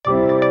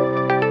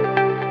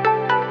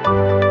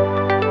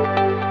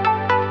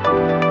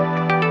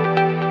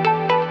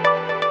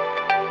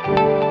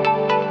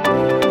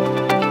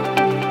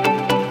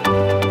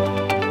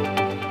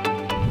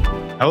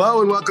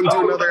welcome to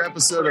another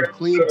episode of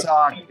Clean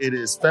Talk. It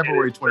is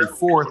February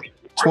 24th,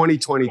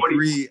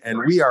 2023, and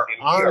we are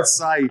on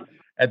site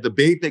at the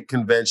BAPIC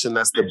convention.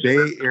 That's the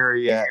Bay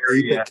Area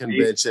APIC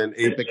convention.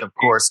 APIC, of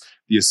course,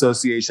 the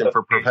Association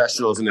for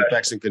Professionals in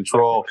Infection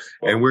Control.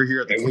 And we're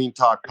here at the Clean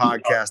Talk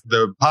podcast,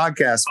 the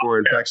podcast for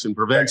infection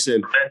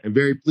prevention. I'm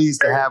very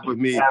pleased to have with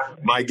me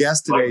my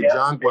guest today,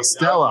 John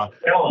Guastella,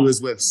 who is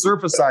with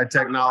Surfacide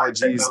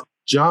Technologies.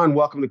 John,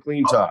 welcome to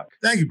Clean Talk.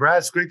 Thank you, Brad.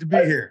 It's great to be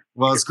here.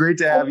 Well, it's great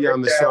to have you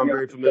on the show. I'm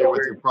very familiar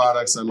with your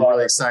products. I'm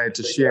really excited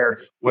to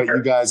share what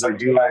you guys are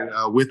doing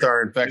with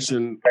our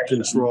infection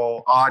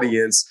control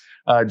audience.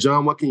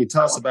 John, what can you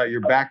tell us about your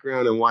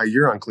background and why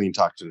you're on Clean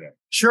Talk today?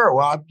 Sure.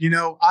 Well,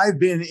 I've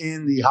been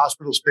in the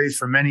hospital space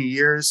for many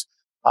years.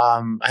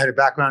 I had a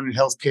background in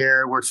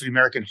healthcare, worked for the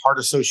American Heart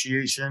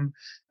Association,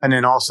 and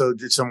then also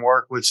did some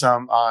work with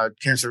some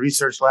cancer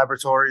research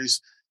laboratories.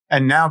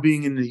 And now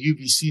being in the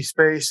UVC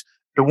space,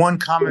 the one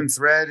common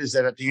thread is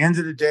that at the end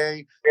of the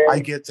day, I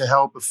get to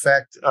help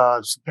affect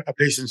a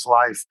patient's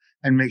life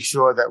and make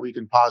sure that we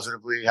can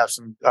positively have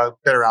some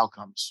better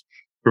outcomes.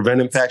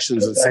 Prevent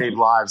infections and save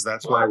lives.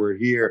 That's why we're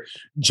here.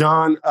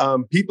 John,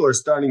 people are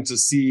starting to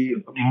see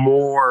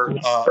more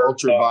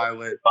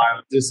ultraviolet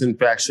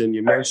disinfection.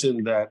 You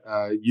mentioned that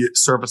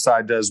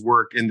Surfacide does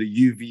work in the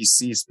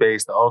UVC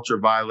space, the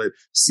ultraviolet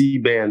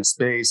C-band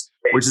space,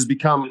 which has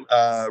become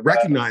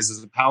recognized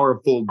as a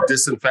powerful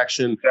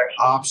disinfection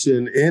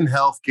option in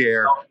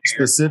healthcare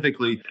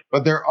specifically.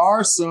 But there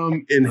are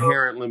some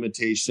inherent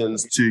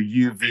limitations to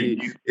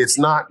UV. It's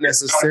not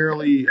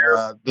necessarily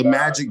the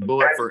magic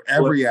bullet for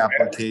every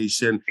application.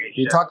 Can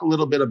you talk a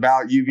little bit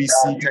about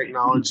UVC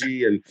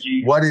technology and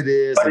what it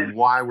is and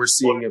why we're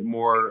seeing it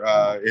more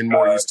in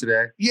more use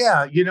today?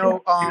 Yeah,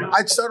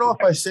 I'd start off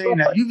by saying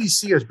that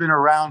UVC has been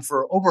around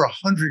for over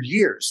 100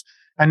 years.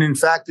 And in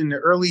fact, in the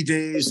early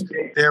days,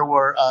 there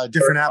were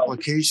different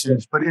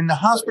applications. But in the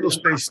hospital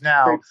space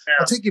now,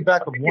 I'll take you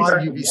back of why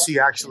UVC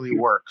actually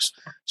works.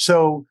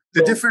 So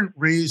the different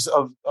rays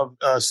of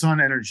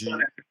sun energy,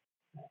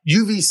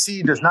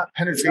 UVC does not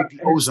penetrate the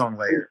ozone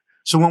layer.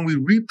 So when we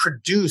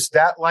reproduce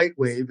that light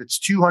wave, it's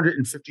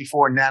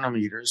 254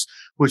 nanometers,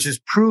 which is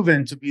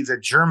proven to be the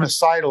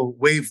germicidal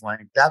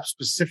wavelength, that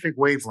specific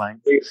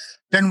wavelength.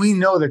 Then we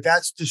know that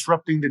that's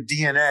disrupting the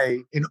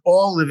DNA in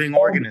all living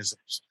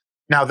organisms.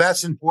 Now,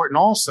 that's important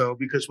also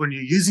because when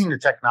you're using the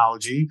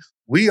technology,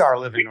 we are a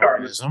living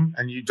organism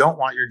and you don't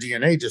want your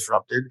DNA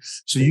disrupted.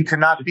 So you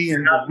cannot be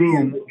in the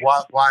room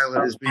while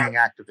it is being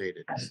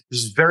activated.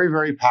 This is very,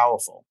 very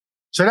powerful.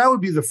 So that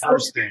would be the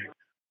first thing.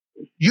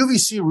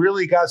 UVC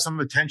really got some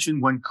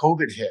attention when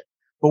COVID hit,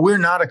 but we're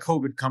not a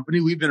COVID company.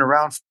 We've been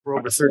around for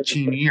over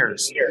 13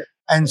 years.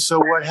 And so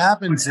what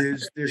happens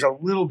is there's a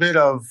little bit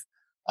of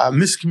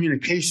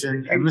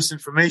miscommunication and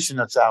misinformation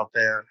that's out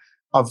there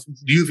of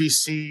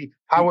UVC,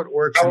 how it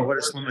works and what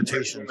its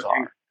limitations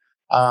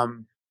are.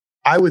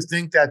 I would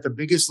think that the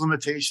biggest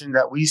limitation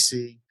that we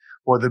see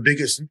or the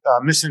biggest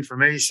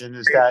misinformation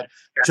is that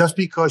just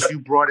because you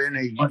brought in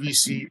a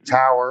UVC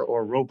tower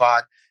or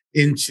robot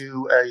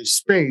into a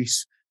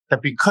space,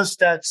 that because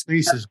that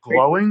space is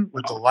glowing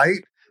with the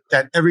light,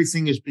 that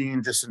everything is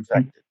being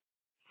disinfected.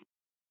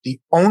 The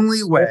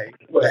only way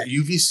that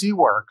UVC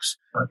works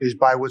is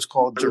by what's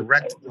called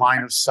direct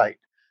line of sight.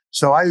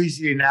 So I use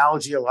the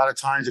analogy a lot of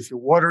times, if you're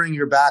watering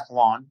your back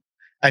lawn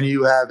and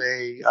you have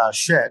a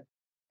shed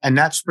and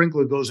that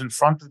sprinkler goes in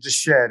front of the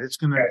shed, it's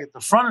going to get the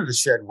front of the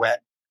shed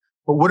wet.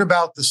 But what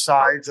about the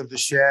sides of the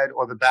shed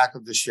or the back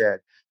of the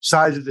shed?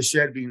 Sides of the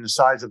shed being the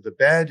sides of the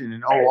bed, and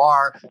in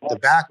OR, the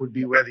back would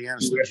be where the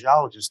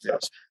anesthesiologist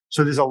is.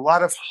 So there's a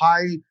lot of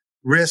high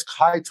risk,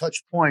 high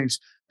touch points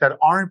that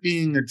aren't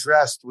being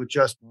addressed with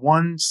just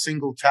one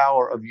single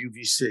tower of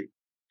UVC.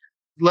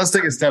 Let's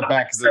take a step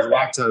back because there's a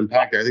lot to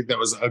unpack there. I think that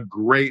was a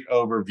great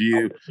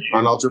overview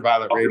on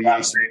ultraviolet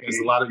radiation because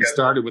a lot of it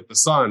started with the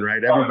sun,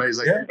 right? Everybody's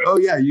like, oh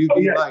yeah,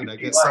 UV light, I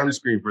get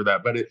sunscreen for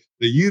that. But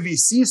the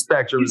UVC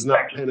spectrum is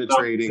not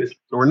penetrating.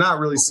 So we're not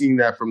really seeing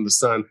that from the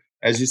sun.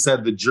 As you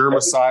said, the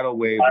germicidal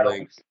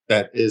wavelength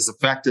that is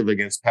effective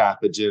against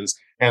pathogens.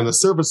 And the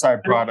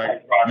Surfacide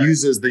product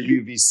uses the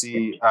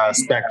UVC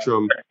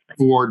spectrum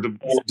for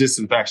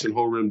disinfection,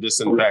 whole room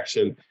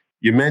disinfection.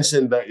 You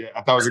mentioned that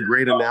I thought it was a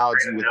great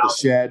analogy with the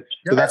shed.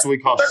 So that's what we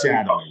call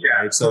shadowing,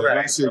 right? So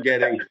unless you're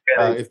getting,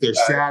 if they're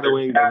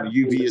shadowing, then the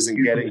UV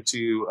isn't getting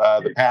to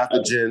the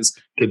pathogens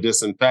to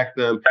disinfect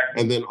them.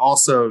 And then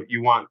also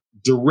you want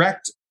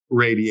direct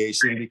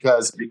radiation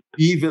because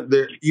even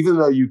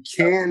though you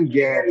can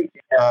get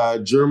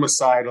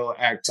germicidal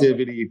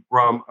activity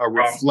from a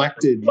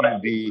reflected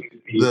UV,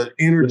 the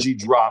energy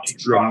drops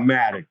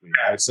dramatically.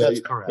 Right?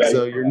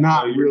 So you're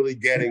not really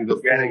getting the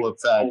full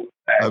effect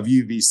of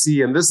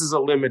UVC. And this is a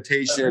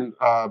limitation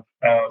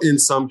in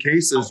some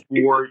cases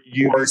for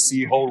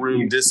UVC whole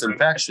room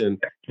disinfection.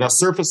 Now,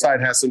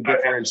 Surfacide has some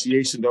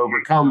differentiation to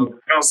overcome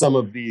some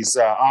of these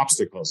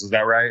obstacles. Is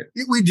that right?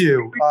 We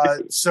do.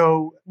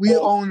 So we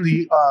own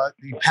the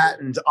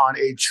patent on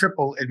a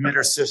triple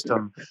emitter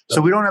system.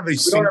 So we don't have a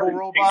single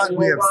robot.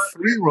 We have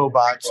 3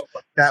 robots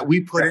that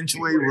we put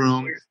into a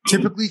room,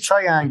 typically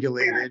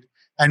triangulated.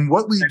 And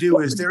what we do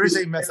is there is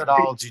a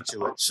methodology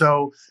to it.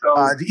 So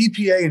the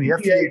EPA and the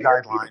FDA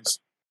guidelines,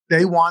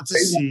 they want to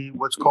see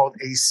what's called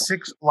a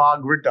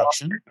 6-log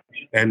reduction.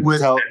 And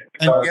tell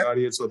our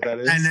audience what that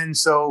is. And then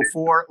so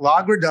for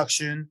log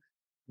reduction,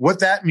 what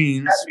that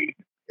means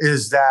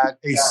is that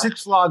a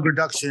 6-log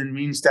reduction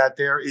means that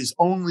there is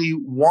only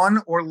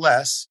 1 or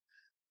less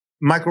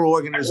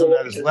microorganism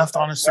that is left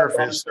on a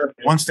surface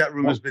once that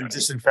room has been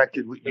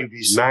disinfected with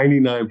UVC.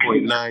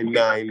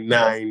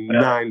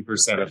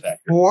 99.9999% effective.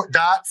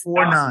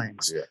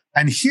 4.49s. Yeah.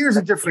 And here's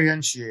a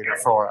differentiator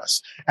for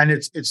us. And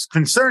it's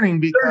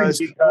concerning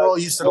because we're all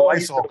used to the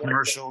Lysol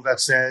commercial that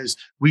says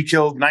we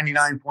killed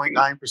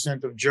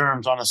 99.9% of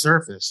germs on a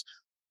surface.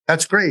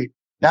 That's great.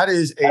 That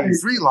is a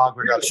 3-log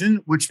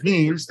reduction, which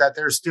means that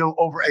there's still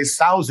over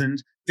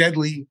 1,000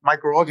 deadly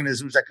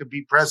microorganisms that could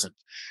be present.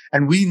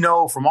 And we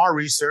know from our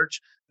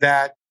research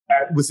that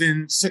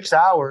within 6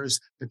 hours,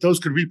 that those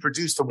could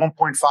reproduce to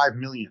 1.5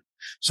 million.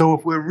 So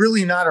if we're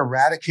really not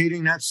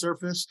eradicating that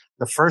surface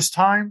the first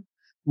time,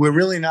 we're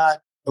really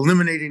not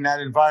eliminating that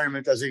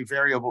environment as a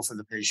variable for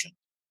the patient.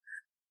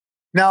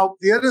 Now,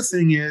 the other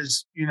thing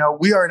is,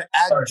 we are an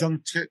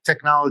adjunct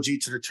technology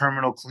to the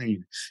terminal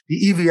clean. The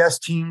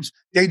EVS teams,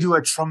 they do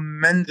a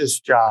tremendous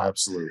job.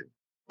 Absolutely.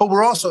 But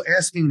we're also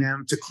asking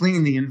them to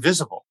clean the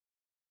invisible.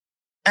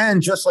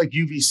 And just like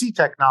UVC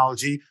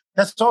technology,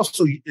 that's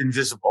also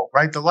invisible,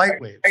 right? The light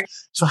waves.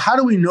 So how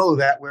do we know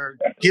that we're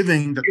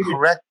giving the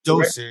correct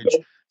dosage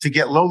to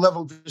get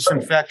low-level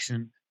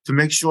disinfection to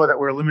make sure that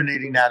we're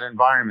eliminating that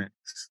environment?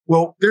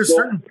 Well, there's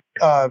certain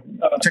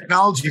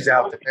technologies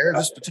out there.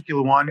 This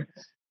particular one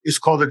is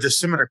called a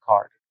dosimeter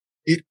card.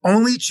 It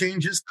only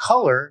changes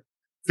color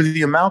for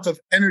the amount of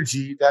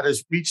energy that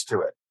is reached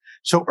to it.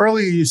 So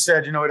earlier you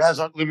said, it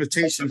has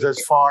limitations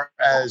as far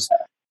as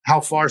how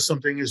far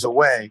something is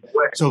away.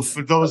 So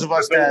for those of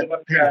us that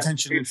paid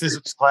attention in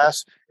physics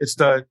class, it's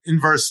the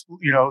inverse,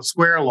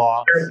 square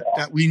law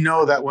that we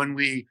know that when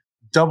we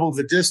double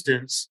the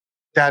distance,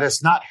 that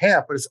it's not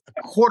half, but it's a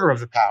quarter of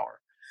the power.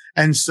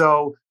 And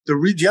so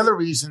the other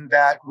reason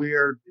that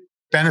we're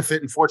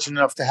benefit and fortunate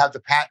enough to have the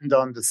patent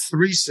on the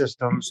 3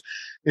 systems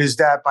is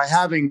that by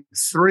having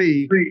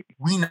 3,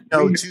 we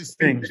know 2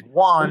 things.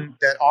 One,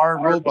 that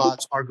our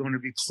robots are going to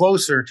be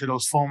closer to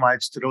those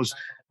fomites, to those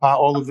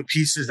all of the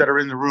pieces that are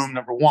in the room,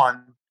 number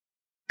 1.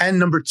 And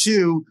number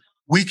 2,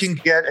 we can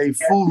get a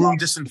full room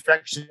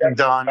disinfection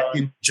done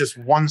in just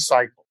 1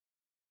 cycle.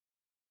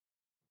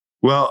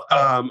 Well,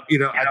 I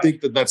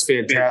think that's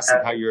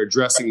fantastic how you're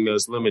addressing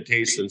those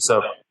limitations.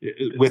 So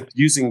with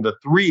using the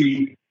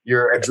 3,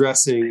 you're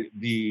addressing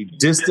the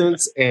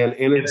distance and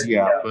energy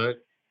output.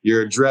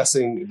 You're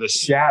addressing the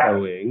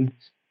shadowing.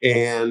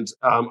 And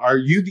are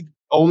you the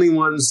only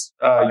ones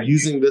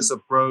using this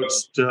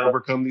approach to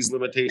overcome these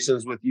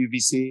limitations with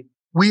UVC?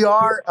 We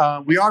are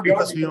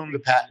because we own the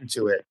patent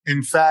to it.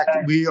 In fact,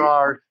 we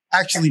are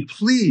actually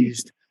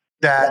pleased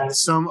that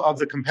some of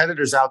the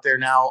competitors out there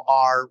now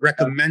are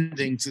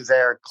recommending to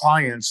their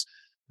clients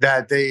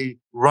that they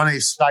run a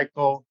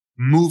cycle,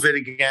 move it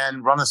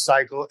again, run a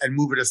cycle, and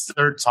move it a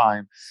 3rd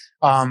time,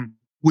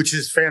 which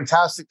is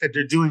fantastic that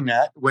they're doing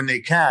that when they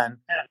can.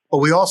 But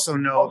we also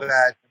know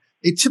that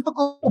a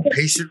typical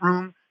patient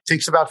room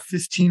takes about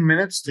 15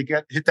 minutes to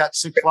hit that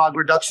 6-log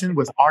reduction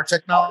with our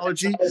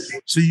technology.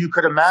 So you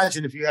could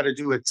imagine if you had to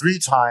do it 3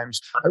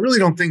 times, I really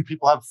don't think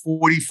people have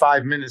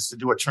 45 minutes to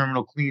do a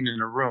terminal clean in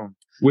a room.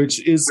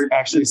 Which is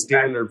actually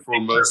standard for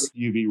most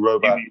UV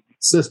robot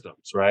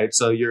systems, right?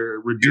 So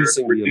you're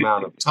reducing the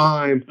amount of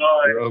time,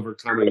 you're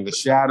overcoming the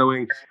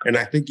shadowing. And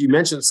I think you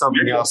mentioned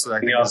something else that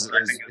I think is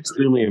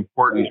extremely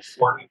important.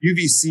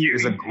 UVC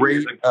is a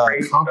great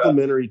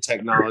complementary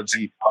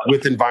technology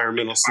with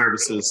environmental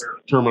services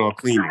terminal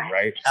cleaning,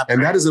 right?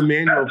 And that is a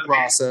manual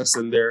process,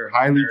 and they're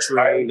highly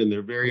trained and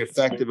they're very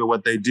effective at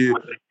what they do,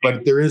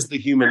 but there is the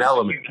human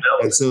element.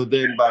 And so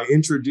then by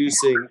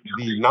introducing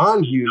the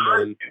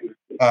non-human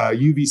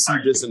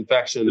UVC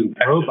disinfection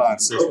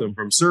robot system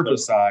from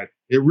Surfacide,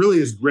 it really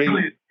is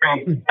great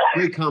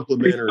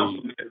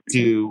complementary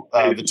to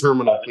the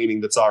terminal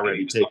cleaning that's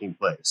already taking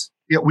place.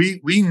 Yeah,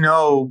 we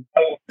know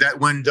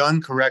that when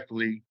done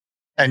correctly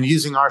and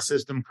using our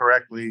system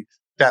correctly,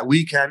 that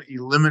we can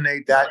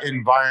eliminate that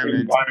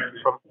environment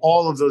from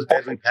all of those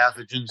deadly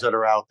pathogens that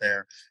are out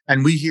there.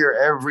 And we hear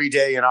every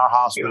day in our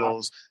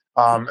hospitals,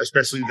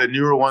 especially the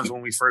newer ones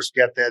when we first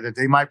get there, that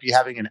they might be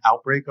having an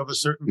outbreak of a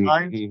certain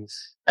kind. Mm-hmm.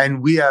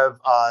 And we have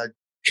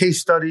case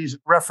studies,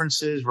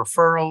 references,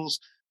 referrals,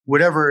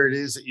 whatever it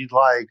is that you'd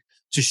like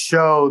to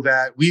show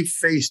that we've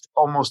faced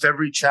almost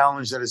every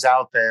challenge that is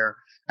out there.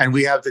 And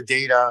we have the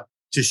data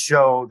to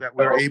show that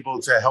we're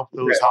able to help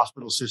those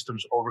hospital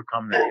systems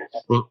overcome that.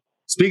 Well,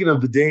 Speaking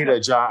of the data,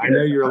 John, I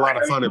know you're a lot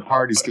of fun at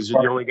parties because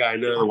you're the only guy I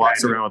know that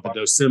walks around with a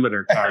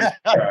dosimeter card.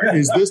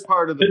 Is this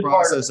part of the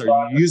process?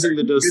 Are you using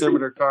the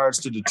dosimeter cards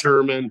to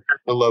determine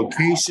the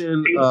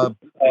location of,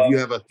 if you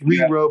have a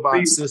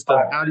 3-robot system,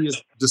 how do you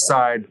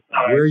decide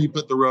where you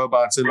put the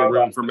robots in the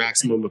room for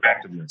maximum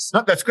effectiveness?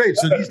 No, that's great.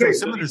 So these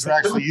dosimeters are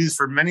actually used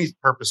for many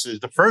purposes.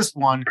 The first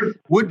one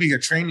would be a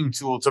training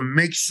tool to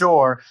make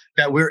sure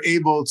that we're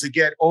able to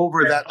get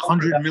over that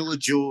 100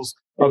 millijoules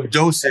of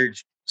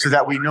dosage, so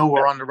that we know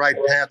we're on the right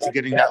path to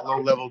getting that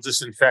low-level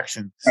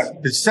disinfection.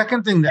 The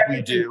second thing that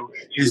we do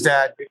is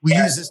that we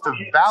use this to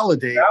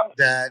validate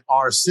that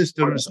our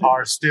systems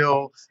are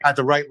still at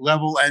the right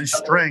level and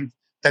strength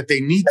that they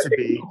need to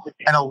be.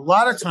 And a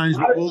lot of times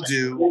what we'll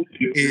do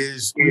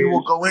is we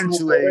will go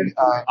into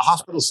a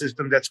hospital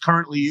system that's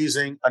currently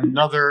using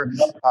another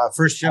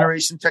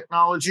first-generation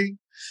technology,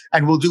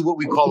 and we'll do what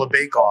we call a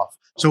bake-off.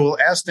 So we'll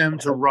ask them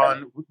to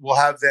run, we'll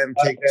have them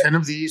take 10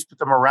 of these, put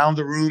them around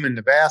the room, in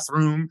the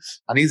bathroom,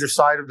 on either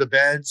side of the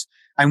beds,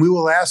 and we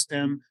will ask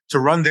them to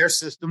run their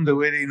system the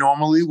way they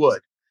normally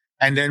would.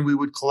 And then we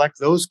would collect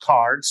those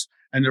cards,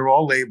 and they're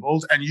all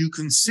labeled, and you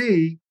can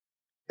see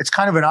it's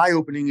kind of an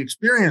eye-opening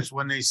experience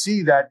when they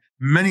see that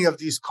many of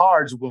these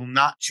cards will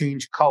not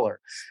change color.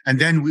 And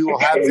then we will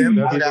have them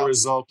put out the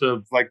result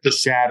of like the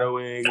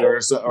shadowing or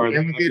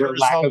the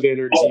lack of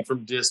energy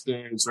from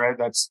distance, right?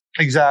 That's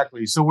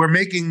exactly. So we're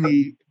making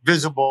the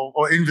visible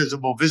or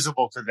invisible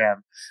visible to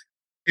them.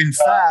 In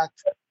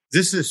fact,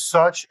 this is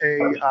such a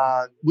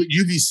with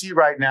UVC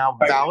right now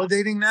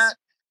validating that.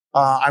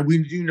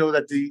 We do know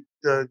that the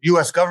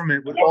U.S.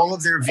 government, with all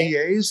of their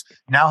VAs,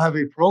 now have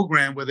a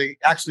program where they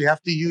actually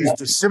have to use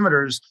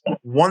dosimeters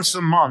once a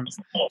month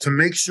to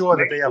make sure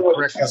that they have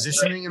correct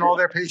positioning in all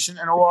their patient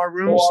and OR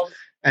rooms,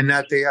 and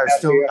that they are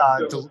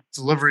still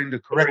delivering the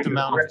correct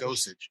amount of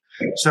dosage.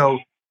 So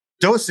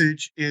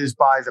dosage is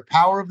by the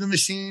power of the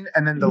machine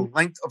and then the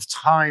length of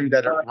time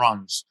that it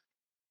runs.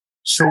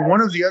 So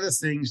one of the other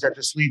things that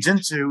this leads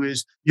into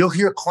is you'll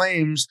hear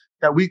claims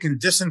that we can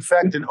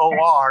disinfect an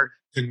OR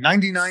to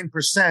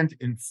 99%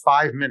 in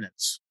 5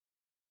 minutes.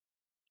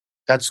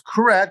 That's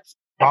correct.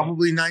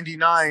 Probably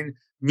 99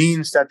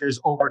 means that there's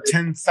over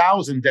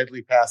 10,000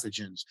 deadly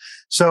pathogens.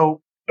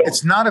 So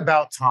it's not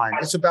about time.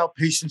 It's about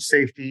patient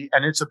safety,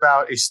 and it's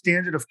about a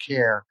standard of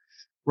care,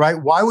 right?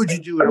 Why would you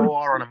do an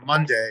OR on a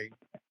Monday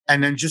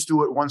and then just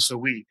do it once a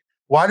week?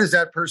 Why does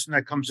that person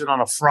that comes in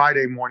on a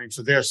Friday morning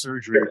for their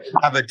surgery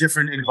have a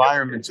different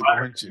environment to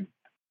go into?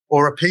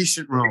 Or a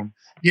patient room?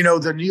 You know,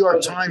 the New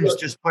York Times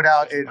just put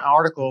out an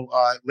article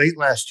late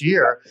last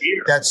year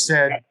that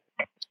said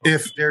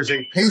if there's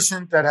a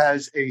patient that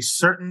has a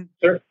certain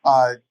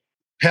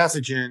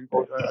pathogen,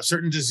 or a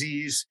certain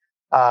disease,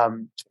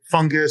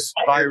 fungus,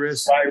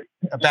 virus,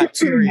 a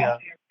bacteria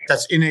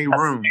that's in a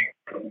room,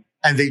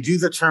 and they do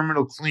the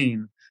terminal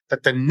clean,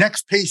 that the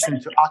next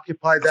patient to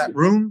occupy that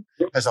room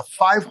has a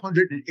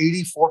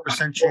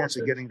 584% chance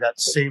of getting that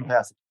same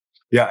pathogen.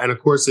 Yeah, and of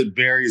course it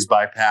varies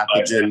by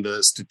pathogen.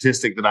 The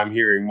statistic that I'm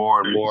hearing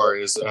more and more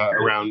is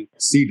around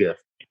C. diff,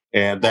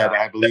 and that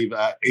I believe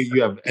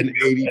you have an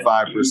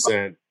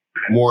 85%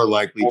 more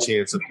likely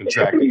chance of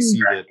contracting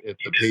C. diff if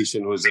the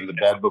patient who was in the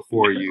bed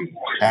before you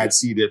had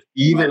C. diff,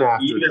 even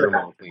after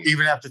terminal clean.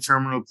 Even after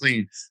terminal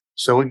clean.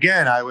 So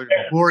again, I would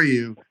implore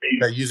you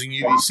that using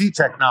UVC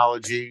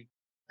technology,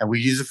 and we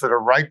use it for the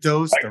right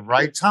dose, the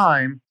right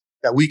time,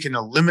 that we can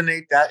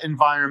eliminate that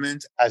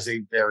environment as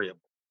a variable.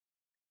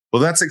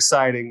 Well, that's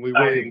exciting. We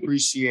really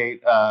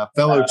appreciate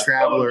fellow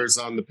travelers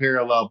on the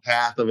parallel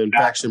path of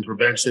infection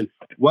prevention.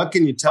 What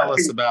can you tell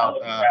us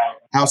about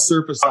how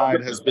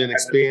Surfacide has been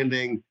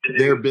expanding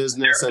their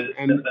business?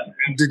 And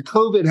did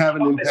COVID have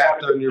an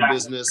impact on your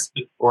business?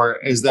 Or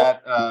is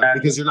that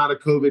because you're not a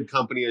COVID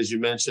company, as you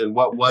mentioned,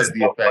 what was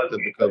the effect of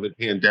the COVID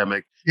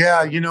pandemic?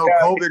 Yeah, you know,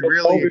 COVID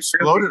really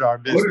exploded our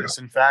business.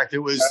 In fact, it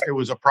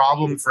was a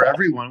problem for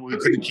everyone. We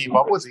couldn't keep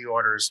up with the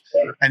orders.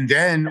 And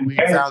then we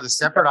found a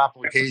separate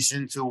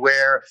application to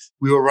where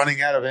we were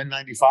running out of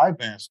N95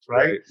 masks,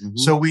 right? Mm-hmm.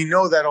 So we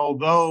know that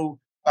although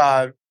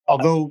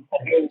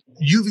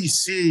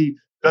UVC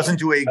doesn't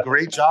do a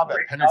great job at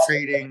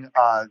penetrating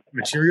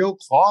material,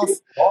 cloth,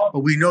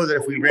 but we know that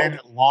if we ran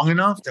it long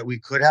enough that we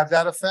could have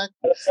that effect.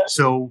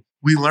 So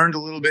we learned a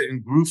little bit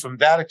and grew from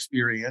that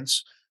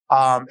experience.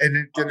 I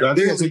think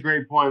it's a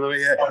great point.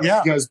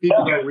 Because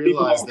people don't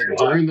realize that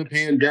during the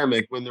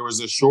pandemic, when there was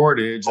a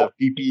shortage of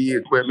PPE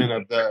equipment,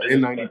 of the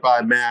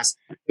N95 masks,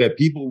 that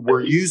people were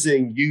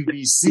using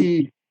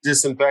UVC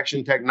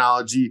disinfection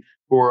technology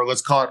for,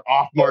 let's call it,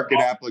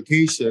 off-market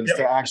applications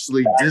to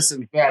actually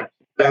disinfect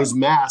those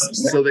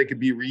masks so they could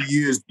be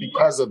reused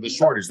because of the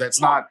shortage.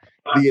 That's not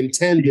the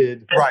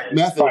intended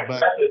method,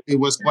 but it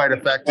was quite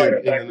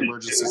effective in an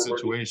emergency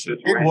situation.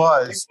 It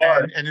was,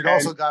 and it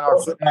also got our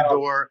foot in the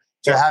door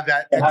to have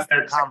that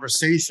extra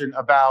conversation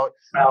about,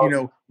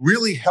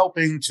 really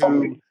helping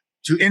to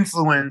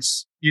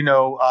influence,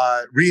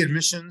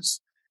 readmissions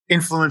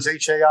influence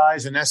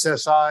HAIs and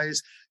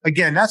SSIs.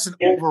 Again, that's an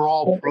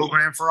overall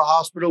program for a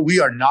hospital.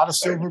 We are not a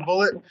silver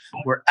bullet.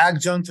 We're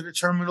adjunct to the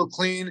terminal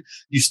clean.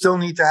 You still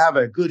need to have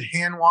a good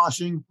hand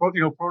washing,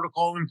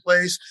 protocol in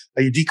place.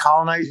 Are you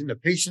decolonizing the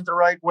patient the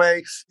right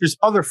way? There's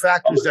other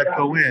factors that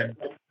go in.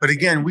 But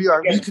again, we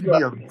can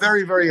be a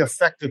very, very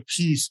effective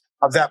piece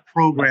of that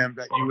program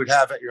that you would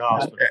have at your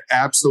hospital.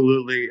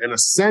 Absolutely. An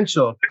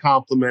essential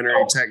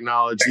complementary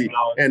technology.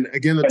 And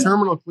again, the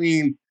terminal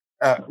clean,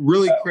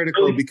 really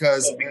critical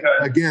because,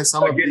 again,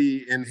 some of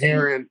the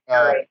inherent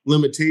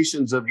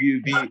limitations of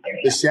UV,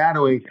 the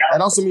shadowing,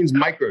 that also means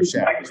micro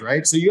shadows,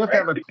 right? So you have to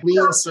have a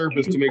clean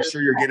surface to make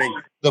sure you're getting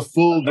the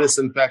full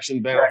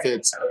disinfection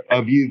benefits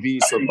of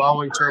UV. So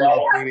following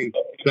terminal cleaning,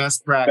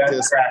 best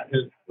practice.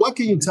 What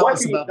can you tell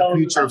us about the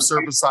future of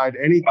Surfacide?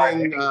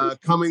 Anything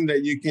coming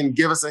that you can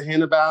give us a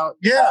hint about?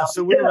 Yeah,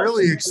 so we're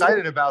really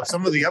excited about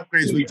some of the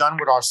upgrades we've done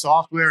with our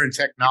software and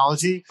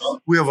technology.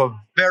 We have a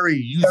very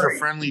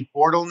user-friendly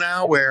portal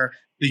now where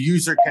the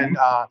user can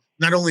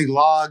not only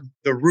log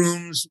the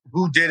rooms,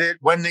 who did it,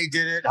 when they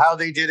did it, how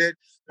they did it,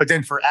 but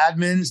then for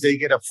admins, they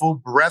get a full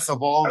breadth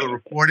of all the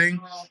reporting.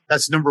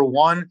 That's number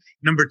one.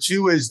 Number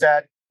two is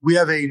that we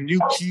have a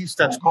new piece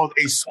that's called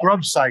a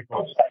scrub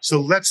cycle.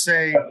 So let's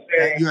say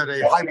that you had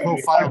a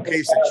high-profile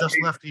case that just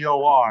left the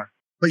OR,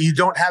 but you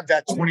don't have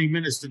that 20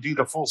 minutes to do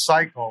the full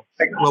cycle.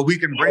 Well, we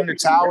can bring the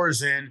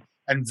towers in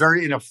and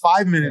in a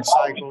 5-minute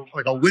cycle,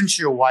 like a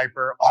windshield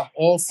wiper, on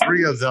all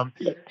three of them,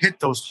 hit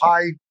those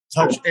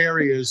high-touch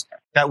areas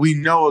that we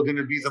know are going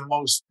to be the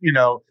most,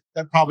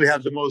 that probably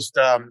have the most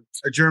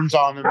germs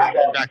on them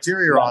and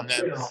bacteria on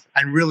them,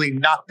 and really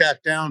knock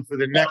that down for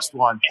the next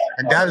one.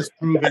 And that has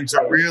proven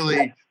to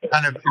really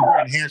kind of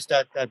enhance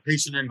that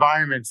patient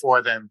environment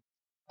for them.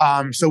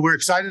 So we're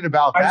excited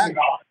about that.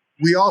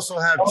 We also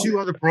have two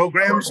other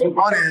programs.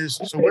 One is,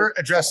 so we're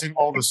addressing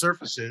all the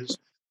surfaces,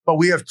 but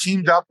we have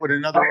teamed up with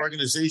another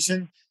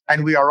organization,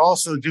 and we are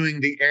also doing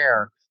the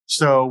air.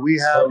 So we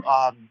have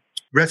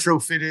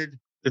retrofitted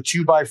the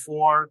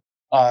 2x4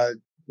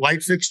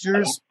 light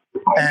fixtures.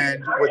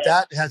 And with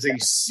that, it has a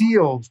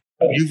sealed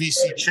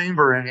UVC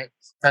chamber in it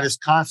that is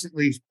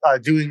constantly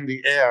doing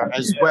the air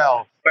as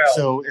well.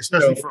 So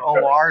especially for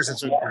ORs,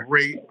 it's a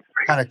great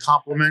kind of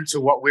complement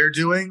to what we're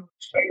doing.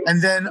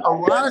 And then a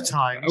lot of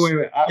times...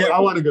 Wait. I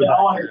want to go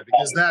back there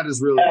because that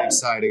is really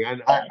exciting.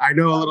 I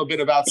know a little bit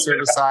about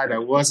Surfacide. I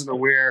wasn't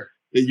aware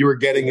that you were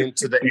getting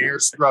into the air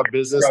scrub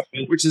business,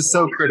 which is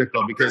so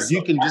critical because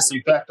you can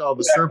disinfect all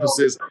the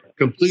surfaces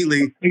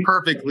completely,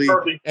 perfectly,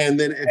 and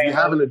then if you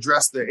haven't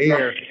addressed the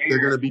air,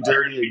 they're going to be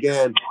dirty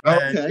again.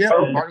 Okay. Yeah,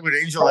 we're partnered with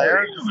Angel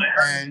Air,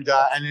 and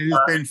it has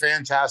been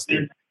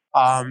fantastic.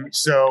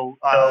 So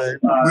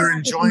we're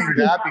enjoying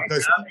that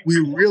because we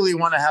really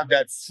want to have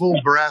that full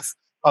breadth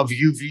of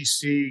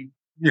UVC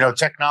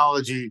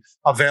technology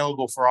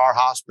available for our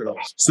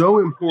hospitals. So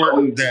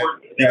important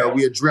that,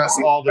 we address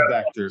all the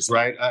vectors,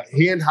 right?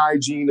 Hand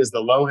hygiene is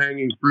the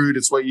low-hanging fruit.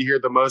 It's what you hear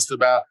the most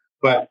about.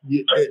 But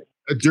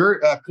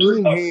a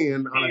clean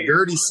hand on a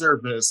dirty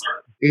surface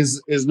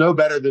is no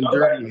better than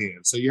dirty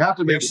hands. So you have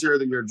to make sure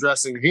that you're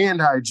addressing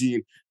hand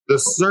hygiene, the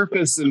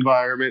surface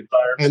environment,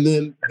 and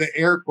then the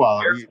air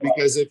quality.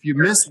 Because if you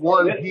miss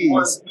one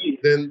piece,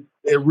 then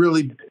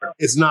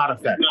it's not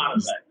effective.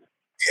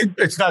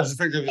 It's not as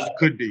effective as it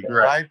could be,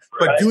 right?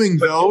 But doing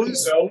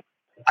those,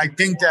 I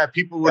think that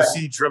people will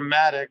see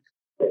dramatic,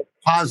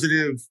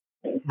 positive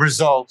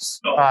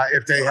results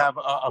if they have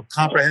a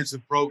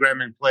comprehensive program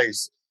in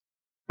place.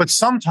 But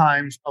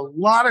a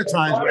lot of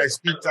times when I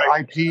speak to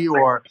IP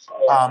or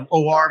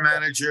OR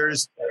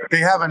managers, they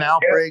have an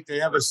outbreak, they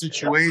have a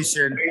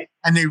situation,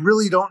 and they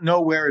really don't know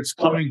where it's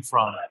coming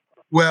from.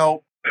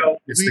 Well,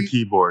 it's the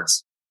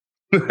keyboards.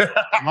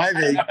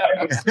 Maybe.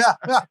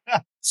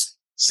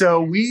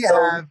 So we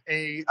have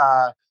a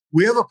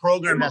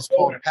program that's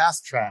called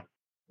Path Track,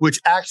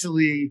 which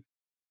actually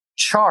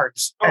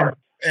charts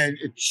and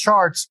it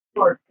charts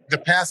the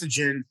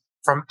pathogen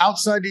from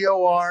outside the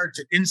OR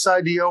to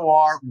inside the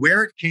OR,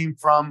 where it came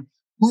from,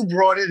 who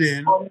brought it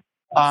in.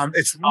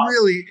 It's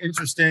really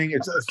interesting.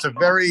 It's a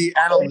very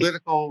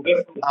analytical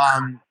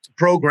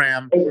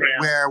program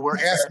where we're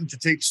asking to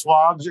take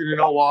swabs in an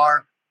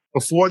OR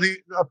before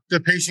the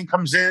patient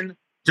comes in,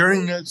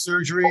 during the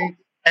surgery,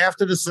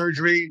 after the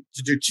surgery,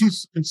 to do 2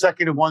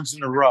 consecutive ones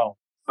in a row.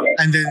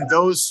 And then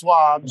those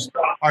swabs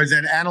are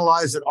then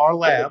analyzed at our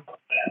lab.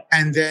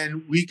 And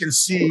then we can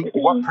see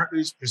what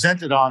is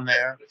presented on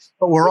there.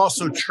 But we're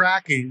also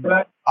tracking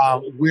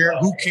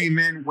who came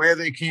in, where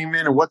they came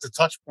in, and what the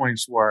touch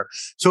points were.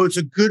 So it's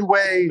a good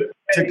way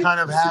to kind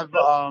of have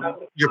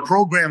your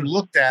program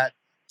looked at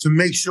to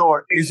make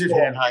sure, is it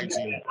hand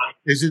hygiene?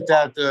 Is it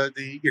that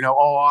the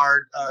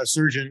OR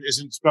surgeon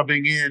isn't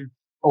scrubbing in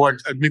or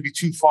maybe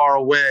too far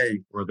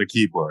away? Or the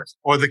keyboard.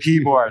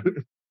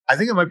 I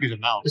think it might be the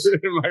mouse.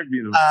 It might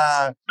be the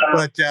mouse.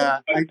 But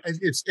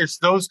it's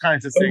those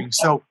kinds of things.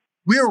 So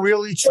we're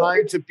really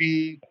trying to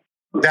be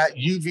that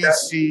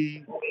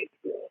UVC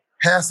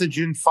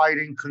pathogen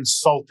fighting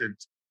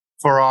consultant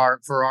for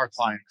our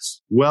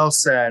clients. Well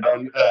said,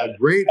 and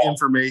great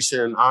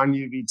information on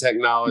UV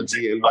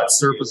technology and what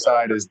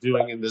Surfacide is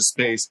doing in this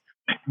space.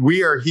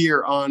 We are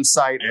here on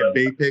site at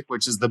BAPIC,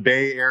 which is the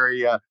Bay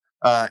Area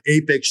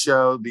APIC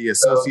show, the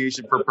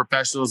Association for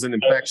Professionals in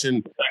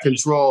Infection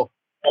Control.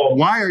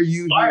 Why are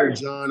you here,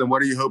 John, and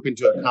what are you hoping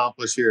to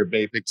accomplish here at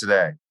BAPIC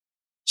today?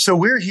 So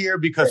we're here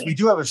because we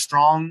do have a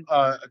strong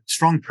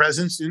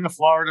presence in the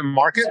Florida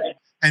market.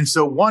 And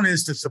so one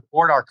is to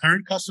support our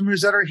current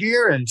customers that are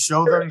here and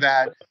show them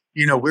that,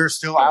 we're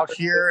still out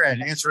here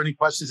and answer any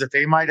questions that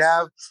they might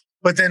have.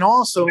 But then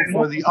also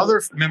for the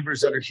other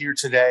members that are here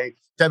today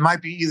that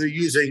might be either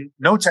using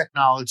no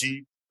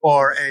technology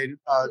or a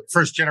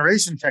first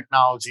generation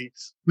technology,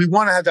 we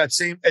want to have that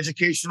same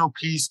educational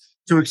piece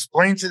to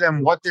explain to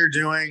them what they're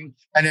doing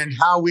and then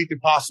how we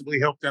could possibly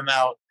help them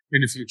out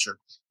in the future.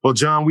 Well,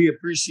 John, we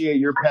appreciate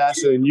your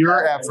passion and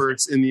your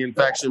efforts in the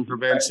infection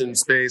prevention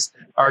space.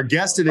 Our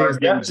guest today has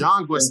been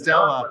John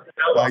Guastella.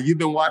 You've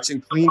been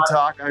watching Clean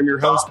Talk. I'm your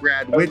host,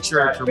 Brad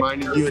Whitchurch,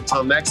 reminding you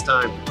until next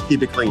time,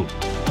 keep it clean.